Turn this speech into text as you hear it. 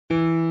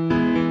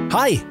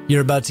Hi,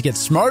 you're about to get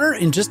smarter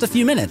in just a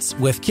few minutes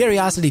with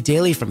Curiosity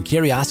Daily from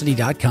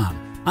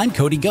Curiosity.com. I'm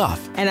Cody Goff.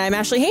 And I'm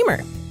Ashley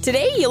Hamer.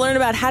 Today, you'll learn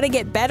about how to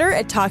get better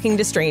at talking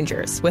to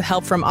strangers with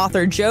help from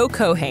author Joe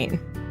Kohane.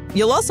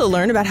 You'll also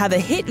learn about how the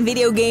hit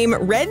video game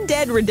Red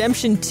Dead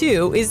Redemption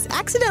 2 is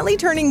accidentally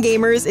turning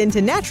gamers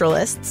into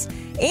naturalists.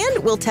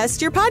 And we'll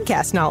test your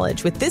podcast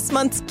knowledge with this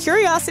month's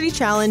Curiosity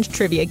Challenge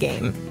trivia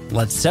game.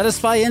 Let's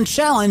satisfy and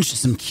challenge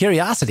some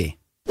curiosity.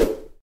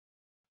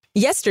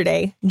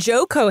 Yesterday,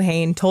 Joe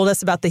Kohane told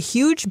us about the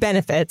huge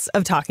benefits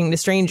of talking to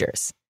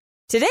strangers.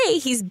 Today,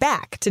 he's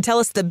back to tell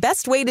us the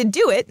best way to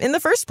do it in the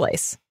first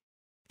place.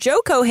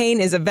 Joe Kohane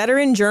is a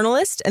veteran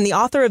journalist and the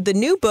author of the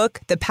new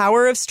book, The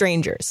Power of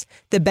Strangers: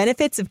 The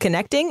Benefits of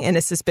Connecting in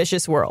a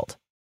Suspicious World.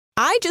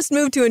 I just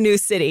moved to a new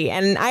city,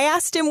 and I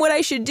asked him what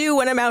I should do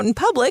when I'm out in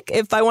public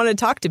if I want to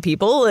talk to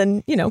people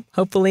and,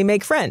 hopefully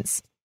make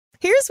friends.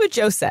 Here's what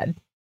Joe said.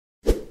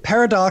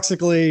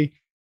 Paradoxically,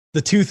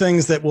 the two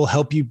things that will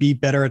help you be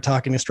better at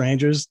talking to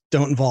strangers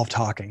don't involve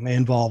talking. They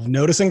involve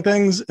noticing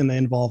things and they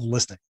involve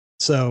listening.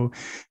 So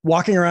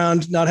walking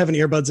around, not having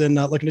earbuds in,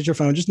 not looking at your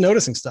phone, just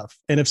noticing stuff.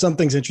 And if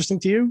something's interesting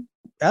to you,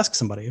 ask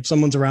somebody. If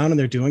someone's around and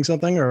they're doing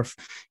something, or if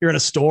you're in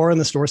a store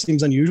and the store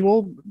seems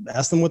unusual,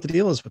 ask them what the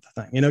deal is with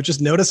the thing. Just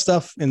notice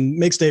stuff and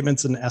make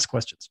statements and ask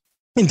questions.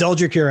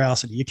 Indulge your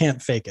curiosity. You can't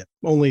fake it.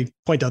 Only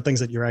point out things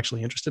that you're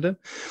actually interested in.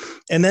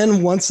 And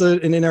then once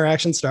an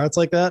interaction starts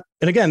like that,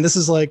 and again, this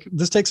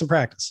takes some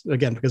practice,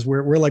 again, because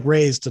we're like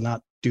raised to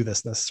not do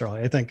this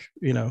necessarily. I think,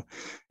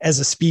 as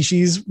a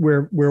species,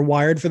 we're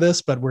wired for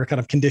this, but we're kind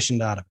of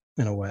conditioned out of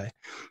it in a way.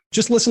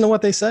 Just listen to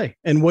what they say.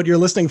 And what you're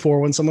listening for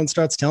when someone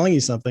starts telling you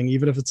something,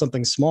 even if it's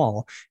something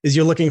small, is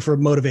you're looking for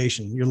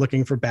motivation. You're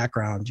looking for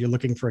background. You're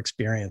looking for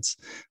experience.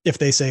 If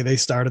they say they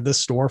started this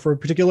store for a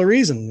particular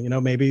reason,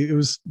 maybe it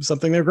was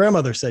something their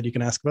grandmother said, you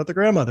can ask about the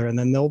grandmother, and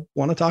then they'll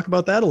want to talk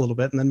about that a little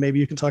bit. And then maybe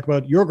you can talk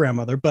about your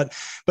grandmother, but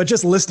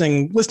just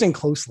listening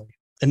closely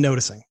and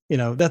noticing,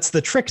 that's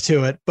the trick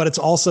to it. But it's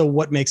also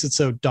what makes it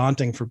so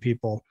daunting for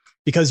people,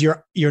 because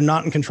you're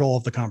not in control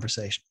of the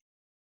conversation.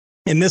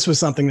 And this was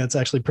something that's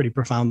actually pretty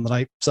profound that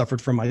I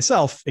suffered from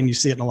myself. And you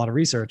see it in a lot of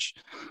research.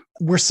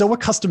 We're so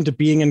accustomed to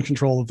being in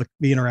control of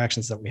the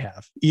interactions that we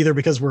have, either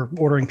because we're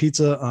ordering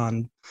pizza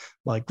on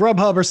like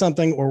Grubhub or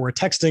something, or we're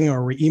texting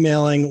or we're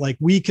emailing. Like,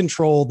 we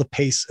control the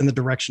pace and the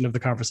direction of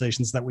the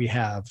conversations that we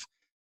have,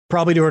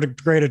 probably to a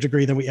greater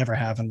degree than we ever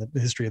have in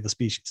the history of the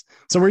species.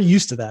 So we're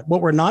used to that.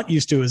 What we're not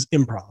used to is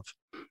improv.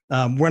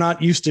 We're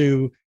not used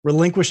to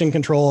relinquishing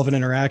control of an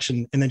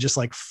interaction and then just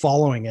like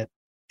following it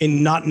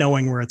and not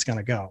knowing where it's going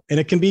to go. And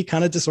it can be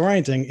kind of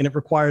disorienting, and it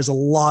requires a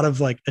lot of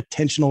like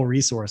attentional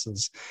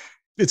resources.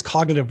 It's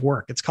cognitive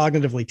work. It's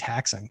cognitively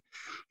taxing,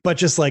 but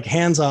just like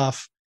hands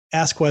off,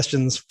 ask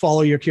questions,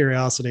 follow your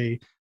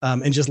curiosity,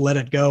 and just let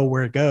it go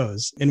where it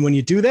goes. And when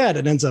you do that,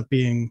 it ends up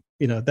being,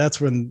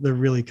 that's when the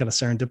really kind of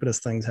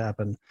serendipitous things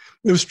happen.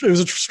 It was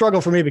a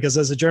struggle for me, because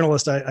as a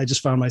journalist, I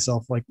just found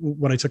myself like,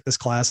 when I took this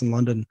class in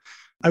London,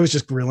 I was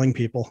just grilling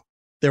people.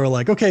 They were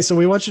like, okay, so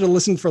we want you to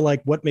listen for like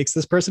what makes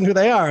this person who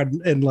they are.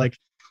 And like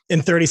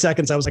in 30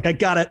 seconds, I was like, I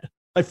got it.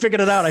 I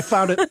figured it out. I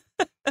found it.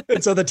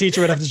 And so the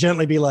teacher would have to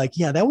gently be like,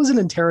 yeah, that was an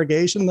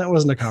interrogation. That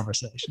wasn't a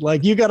conversation.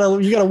 Like, you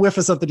gotta whiff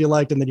of something you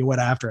liked and then you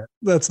went after it.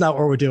 That's not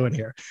what we're doing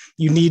here.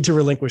 You need to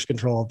relinquish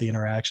control of the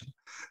interaction.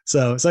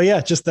 So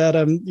yeah, just that,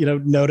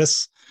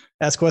 notice,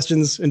 ask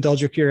questions,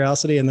 indulge your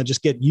curiosity, and then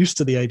just get used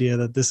to the idea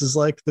that this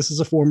is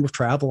a form of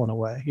travel in a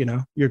way.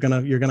 You're going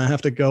to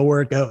have to go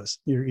where it goes.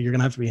 You're going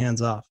to have to be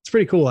hands off. It's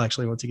pretty cool,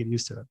 actually, once you get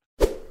used to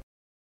it.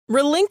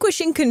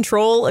 Relinquishing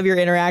control of your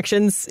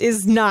interactions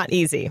is not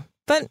easy,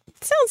 but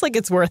it sounds like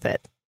it's worth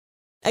it.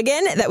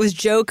 Again, that was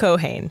Joe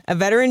Kohane, a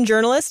veteran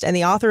journalist and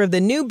the author of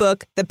the new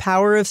book, The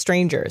Power of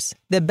Strangers: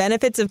 The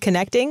Benefits of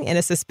Connecting in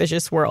a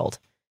Suspicious World.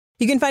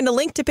 You can find a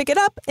link to pick it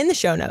up in the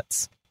show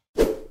notes.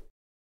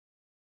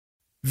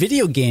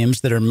 Video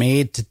games that are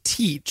made to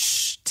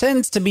teach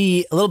tend to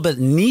be a little bit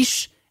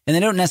niche, and they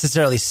don't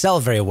necessarily sell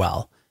very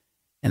well.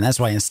 And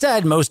that's why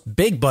instead, most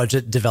big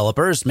budget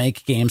developers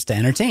make games to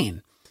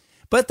entertain.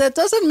 But that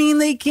doesn't mean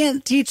they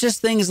can't teach us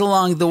things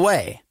along the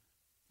way.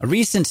 A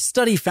recent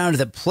study found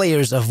that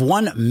players of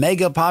one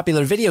mega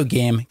popular video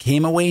game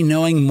came away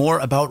knowing more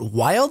about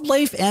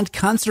wildlife and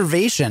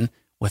conservation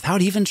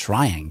without even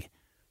trying.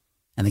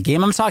 And the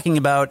game I'm talking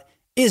about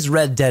is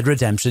Red Dead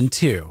Redemption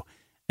 2,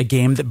 a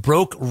game that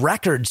broke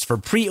records for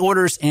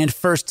pre-orders and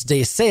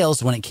first-day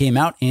sales when it came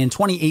out in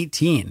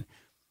 2018.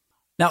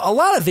 Now, a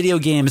lot of video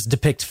games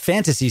depict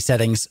fantasy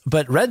settings,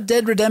 but Red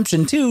Dead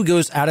Redemption 2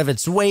 goes out of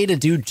its way to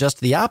do just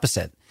the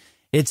opposite.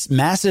 Its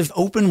massive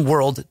open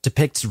world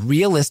depicts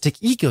realistic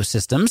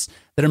ecosystems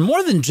that are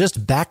more than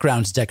just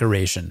background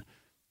decoration.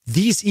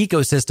 These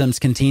ecosystems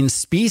contain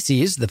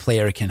species the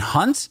player can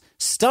hunt,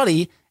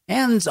 study,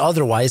 and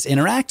otherwise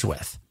interact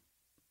with.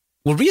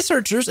 Well,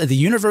 researchers at the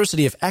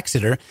University of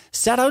Exeter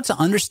set out to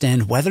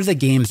understand whether the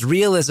game's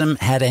realism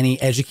had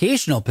any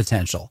educational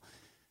potential.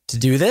 To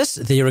do this,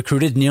 they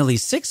recruited nearly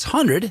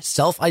 600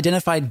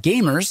 self-identified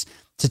gamers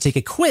to take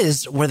a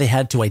quiz where they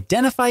had to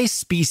identify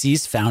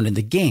species found in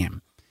the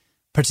game.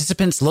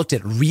 Participants looked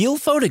at real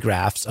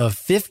photographs of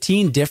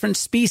 15 different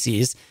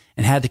species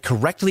and had to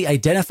correctly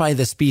identify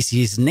the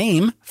species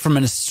name from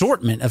an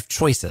assortment of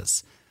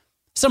choices.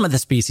 Some of the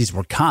species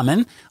were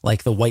common,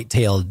 like the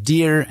white-tailed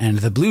deer and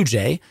the blue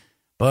jay,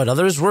 but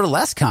others were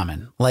less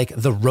common, like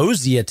the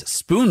roseate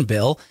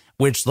spoonbill,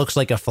 which looks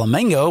like a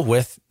flamingo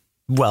with,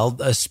 well,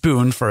 a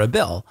spoon for a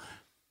bill.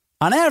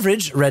 On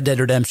average, Red Dead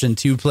Redemption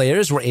 2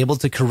 players were able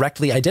to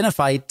correctly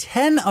identify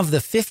 10 of the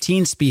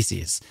 15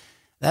 species.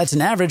 That's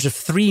an average of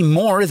 3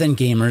 more than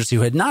gamers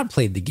who had not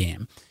played the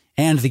game.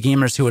 And the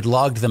gamers who had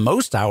logged the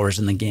most hours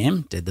in the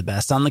game did the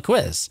best on the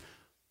quiz.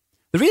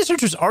 The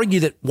researchers argue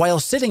that while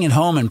sitting at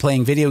home and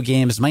playing video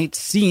games might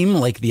seem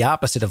like the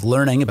opposite of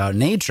learning about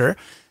nature,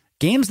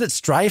 games that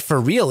strive for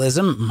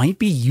realism might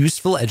be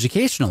useful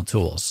educational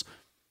tools.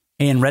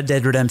 In Red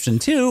Dead Redemption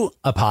 2,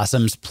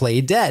 opossums play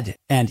dead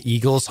and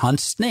eagles hunt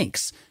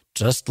snakes,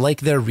 just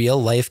like their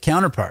real-life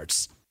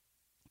counterparts.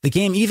 The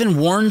game even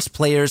warns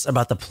players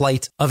about the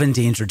plight of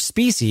endangered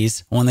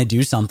species when they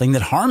do something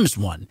that harms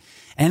one.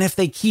 And if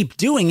they keep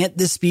doing it,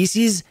 the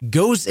species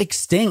goes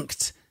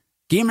extinct.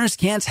 Gamers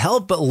can't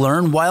help but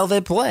learn while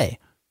they play.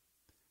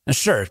 Now,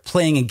 sure,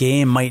 playing a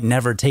game might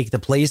never take the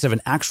place of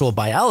an actual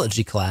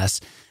biology class,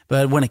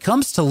 but when it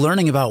comes to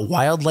learning about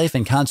wildlife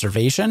and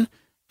conservation,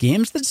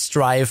 games that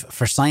strive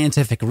for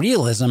scientific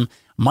realism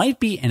might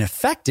be an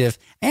effective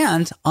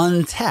and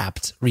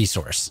untapped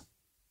resource.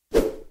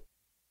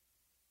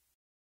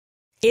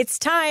 It's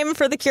time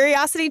for the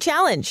Curiosity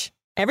Challenge.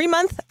 Every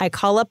month, I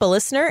call up a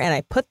listener and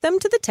I put them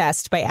to the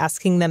test by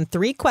asking them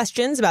 3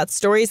 questions about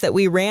stories that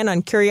we ran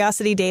on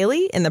Curiosity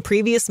Daily in the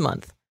previous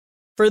month.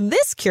 For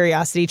this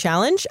Curiosity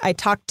Challenge, I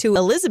talked to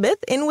Elizabeth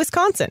in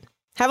Wisconsin.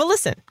 Have a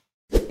listen.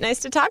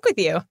 Nice to talk with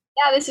you.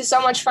 Yeah, this is so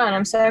much fun.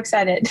 I'm so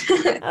excited.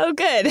 Oh,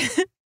 good.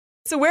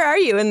 So where are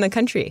you in the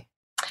country?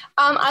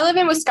 I live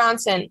in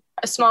Wisconsin,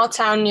 a small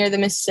town near the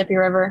Mississippi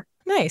River.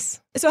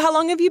 Nice. So how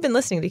long have you been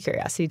listening to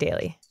Curiosity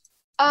Daily?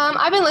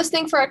 I've been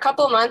listening for a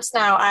couple of months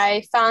now.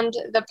 I found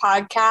the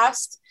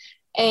podcast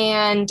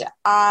and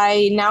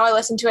I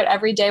listen to it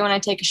every day when I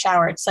take a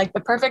shower. It's like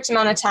the perfect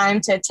amount of time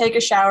to take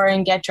a shower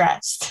and get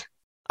dressed.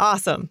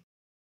 Awesome.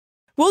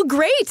 Well,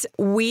 great.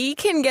 We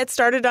can get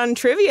started on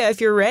trivia if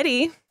you're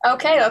ready.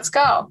 Okay, let's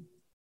go.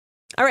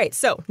 All right.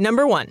 So,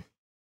 number 1.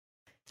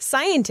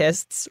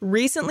 Scientists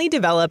recently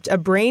developed a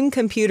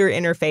brain-computer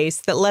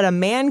interface that let a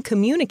man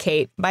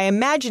communicate by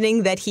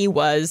imagining that he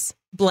was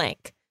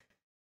blank.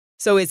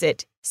 So is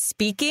it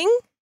speaking,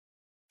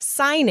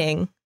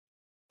 signing,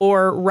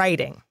 or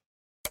writing?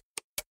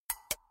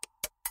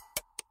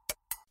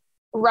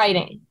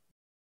 Writing.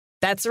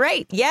 That's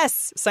right.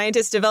 Yes.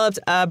 Scientists developed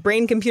a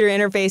brain-computer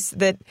interface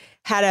that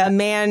had a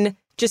man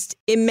just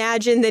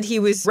imagine that he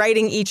was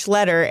writing each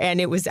letter,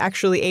 and it was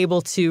actually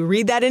able to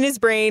read that in his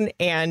brain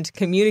and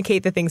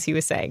communicate the things he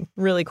was saying.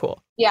 Really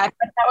cool. Yeah,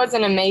 that was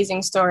an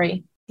amazing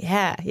story.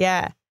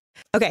 Yeah.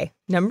 Okay,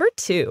 number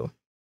 2.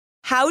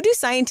 How do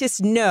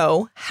scientists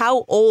know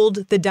how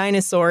old the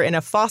dinosaur in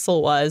a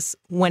fossil was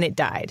when it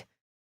died?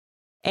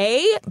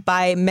 A,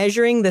 by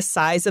measuring the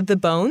size of the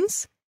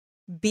bones.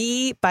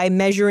 B, by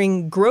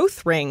measuring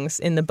growth rings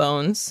in the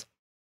bones.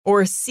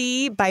 Or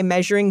C, by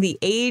measuring the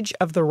age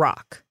of the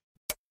rock.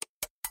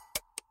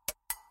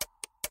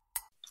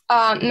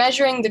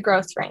 Measuring the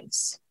growth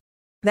rings.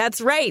 That's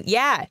right.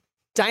 Yeah.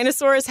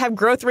 Dinosaurs have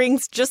growth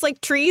rings just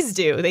like trees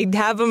do. They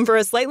have them for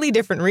a slightly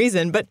different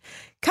reason, but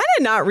kind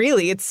of not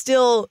really. It's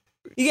still,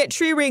 you get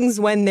tree rings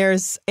when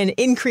there's an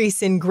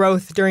increase in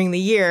growth during the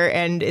year,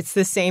 and it's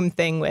the same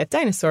thing with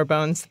dinosaur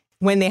bones.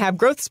 When they have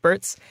growth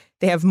spurts,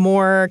 they have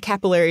more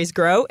capillaries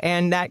grow,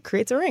 and that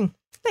creates a ring.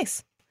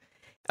 Nice.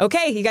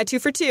 Okay, you got 2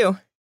 for 2.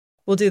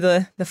 We'll do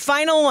the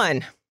final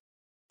one.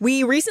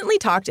 We recently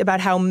talked about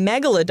how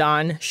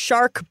megalodon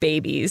shark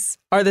babies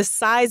are the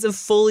size of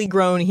fully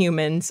grown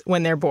humans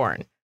when they're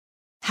born.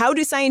 How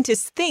do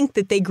scientists think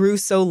that they grew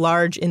so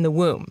large in the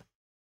womb?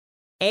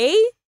 A,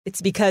 it's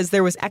because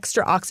there was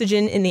extra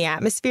oxygen in the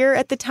atmosphere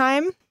at the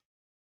time.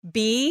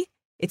 B,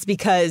 it's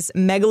because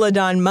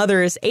megalodon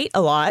mothers ate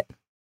a lot.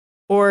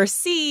 Or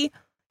C,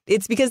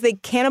 it's because they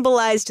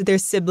cannibalized their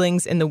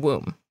siblings in the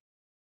womb.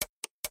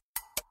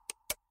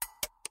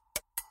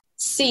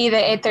 C,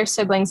 they ate their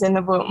siblings in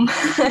the womb.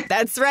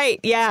 That's right.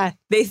 Yeah.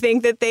 They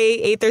think that they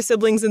ate their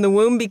siblings in the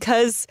womb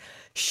because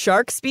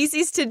shark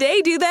species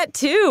today do that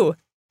too.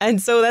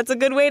 And so that's a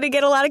good way to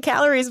get a lot of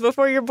calories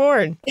before you're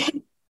born.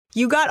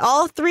 You got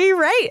all 3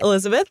 right,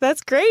 Elizabeth.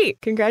 That's great.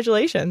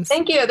 Congratulations.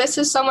 Thank you. This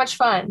is so much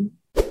fun.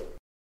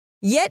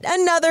 Yet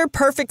another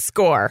perfect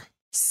score.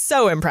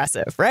 So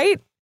impressive, right?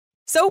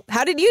 So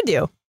how did you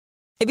do?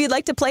 If you'd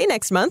like to play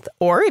next month,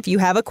 or if you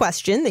have a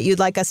question that you'd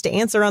like us to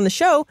answer on the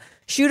show,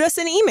 shoot us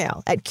an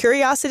email at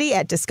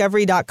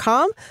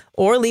curiosity@discovery.com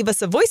or leave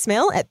us a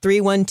voicemail at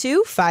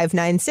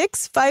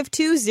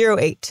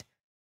 312-596-5208.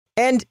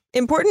 And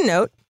important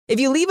note, if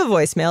you leave a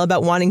voicemail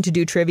about wanting to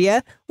do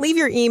trivia, leave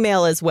your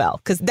email as well,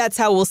 because that's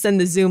how we'll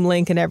send the Zoom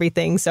link and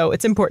everything, so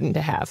it's important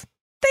to have.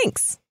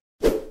 Thanks.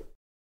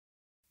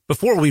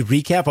 Before we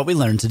recap what we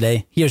learned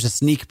today, here's a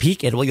sneak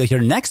peek at what you'll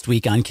hear next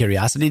week on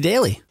Curiosity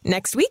Daily.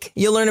 Next week,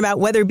 you'll learn about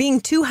whether being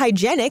too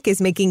hygienic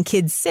is making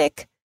kids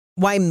sick,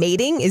 why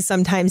mating is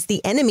sometimes the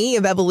enemy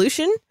of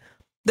evolution,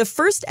 the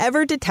first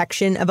ever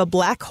detection of a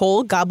black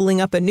hole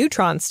gobbling up a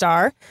neutron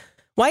star,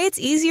 why it's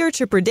easier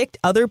to predict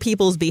other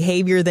people's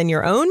behavior than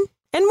your own,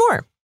 and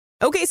more.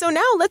 Okay, so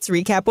now let's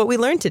recap what we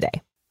learned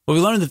today. Well,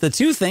 we learned that the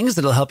two things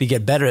that'll help you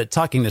get better at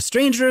talking to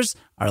strangers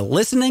are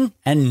listening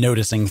and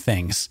noticing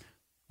things.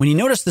 When you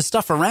notice the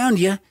stuff around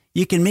you,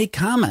 you can make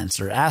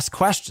comments or ask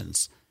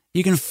questions.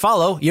 You can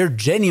follow your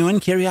genuine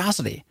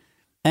curiosity.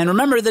 And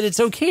remember that it's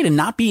okay to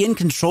not be in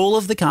control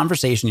of the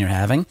conversation you're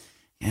having.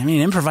 I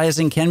mean,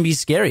 improvising can be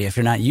scary if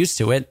you're not used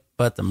to it,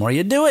 but the more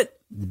you do it,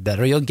 the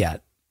better you'll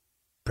get.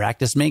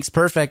 Practice makes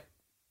perfect.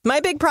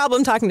 My big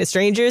problem talking to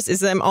strangers is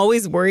that I'm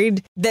always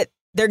worried that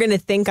they're going to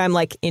think I'm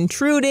like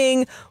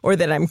intruding or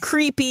that I'm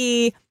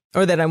creepy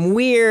or that I'm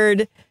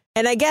weird.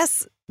 And I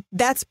guess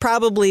that's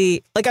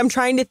probably like I'm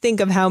trying to think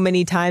of how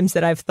many times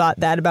that I've thought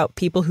that about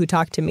people who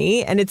talk to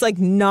me. And it's like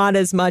not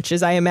as much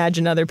as I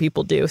imagine other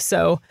people do.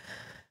 So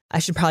I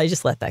should probably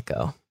just let that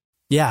go.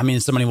 Yeah, I mean,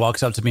 if somebody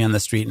walks up to me on the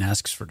street and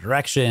asks for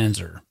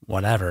directions or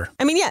whatever.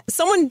 I mean, yeah,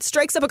 someone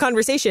strikes up a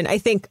conversation. I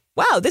think,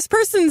 wow, this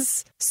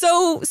person's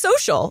so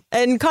social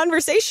and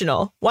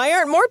conversational. Why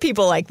aren't more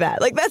people like that?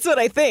 Like, that's what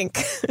I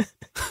think.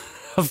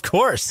 Of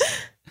course.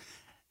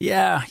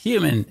 Yeah,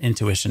 human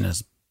intuition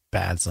is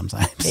bad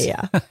sometimes.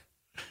 Yeah.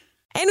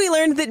 And we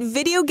learned that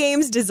video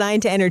games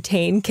designed to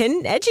entertain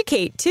can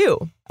educate,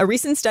 too. A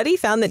recent study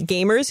found that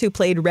gamers who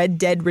played Red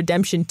Dead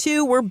Redemption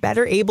 2 were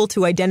better able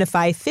to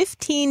identify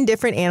 15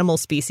 different animal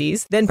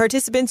species than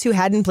participants who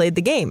hadn't played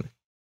the game.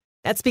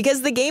 That's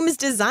because the game is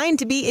designed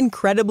to be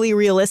incredibly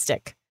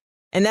realistic.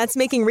 And that's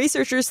making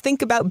researchers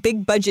think about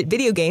big-budget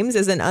video games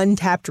as an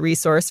untapped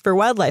resource for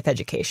wildlife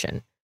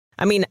education.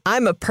 I mean,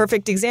 I'm a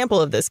perfect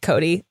example of this,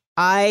 Cody.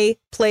 I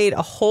played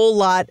a whole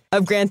lot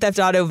of Grand Theft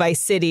Auto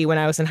Vice City when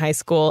I was in high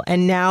school,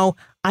 and now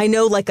I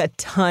know like a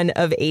ton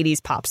of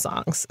 80s pop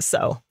songs.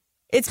 So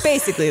it's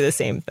basically the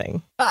same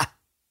thing.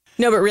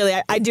 No, but really,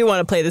 I do want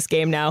to play this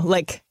game now.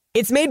 Like,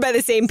 it's made by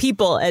the same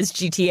people as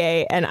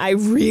GTA, and I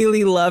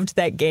really loved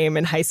that game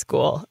in high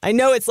school. I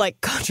know it's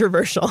like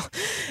controversial,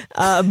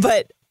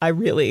 but I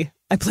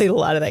played a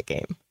lot of that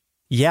game.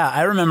 Yeah,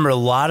 I remember a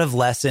lot of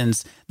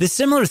lessons. This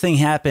similar thing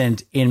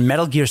happened in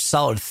Metal Gear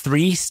Solid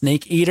 3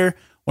 Snake Eater,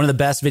 one of the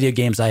best video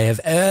games I have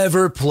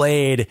ever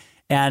played.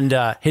 And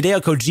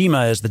Hideo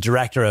Kojima is the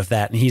director of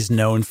that, and he's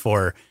known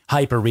for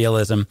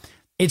hyper-realism.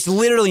 It's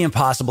literally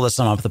impossible to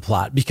sum up the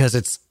plot because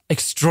it's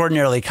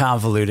extraordinarily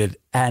convoluted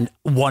and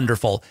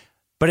wonderful.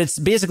 But it's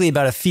basically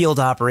about a field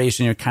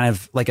operation. You're kind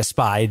of like a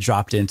spy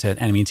dropped into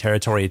enemy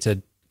territory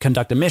to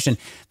conduct a mission.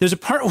 There's a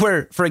part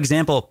where, for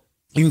example,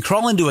 you can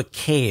crawl into a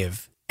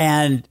cave.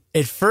 And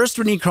at first,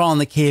 when you crawl in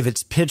the cave,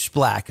 it's pitch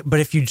black. But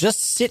if you just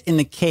sit in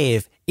the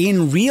cave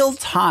in real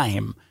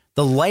time,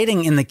 the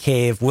lighting in the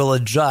cave will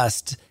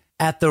adjust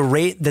at the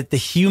rate that the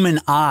human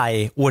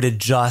eye would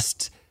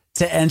adjust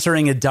to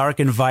entering a dark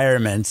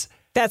environment.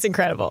 That's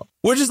incredible.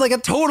 Which is like a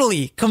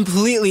totally,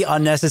 completely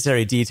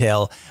unnecessary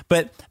detail.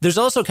 But there's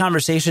also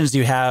conversations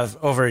you have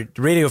over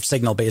radio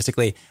signal,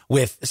 basically,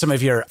 with some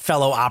of your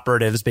fellow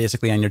operatives,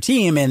 basically, on your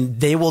team. And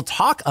they will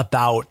talk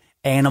about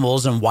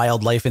animals and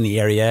wildlife in the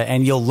area,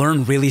 and you'll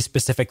learn really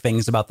specific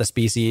things about the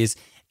species.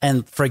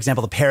 And for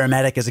example, the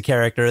paramedic is a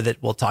character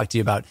that will talk to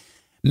you about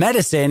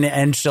medicine,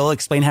 and she'll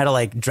explain how to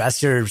like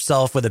dress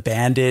yourself with a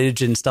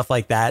bandage and stuff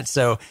like that.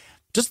 So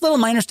just little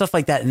minor stuff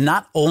like that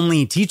not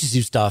only teaches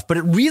you stuff, but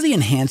it really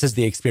enhances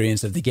the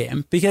experience of the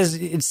game because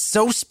it's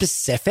so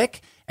specific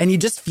and you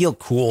just feel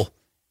cool,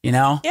 you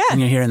know? Yeah.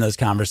 When you're hearing those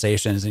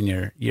conversations and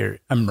you're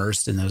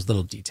immersed in those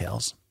little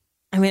details.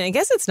 I mean, I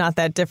guess it's not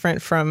that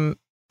different from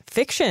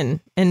fiction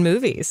and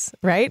movies,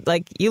 right?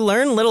 Like you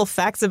learn little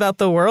facts about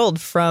the world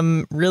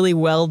from really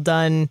well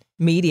done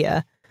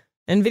media,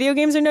 and video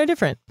games are no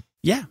different.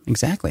 Yeah,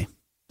 exactly.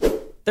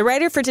 The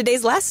writer for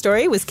today's last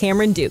story was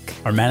Cameron Duke.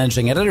 Our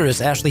managing editor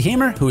is Ashley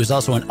Hamer, who is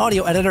also an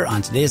audio editor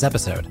on today's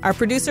episode. Our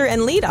producer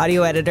and lead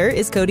audio editor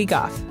is Cody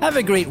Goff. Have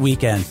a great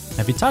weekend.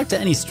 Have you talked to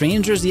any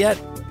strangers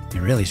yet? You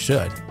really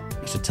should.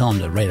 You should tell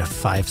them to write a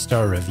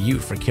 5-star review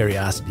for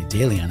Curiosity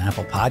Daily on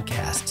Apple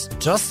Podcasts.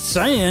 Just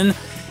saying.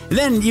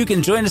 Then you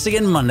can join us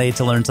again Monday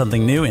to learn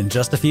something new in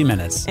just a few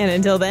minutes. And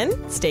until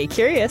then, stay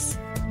curious.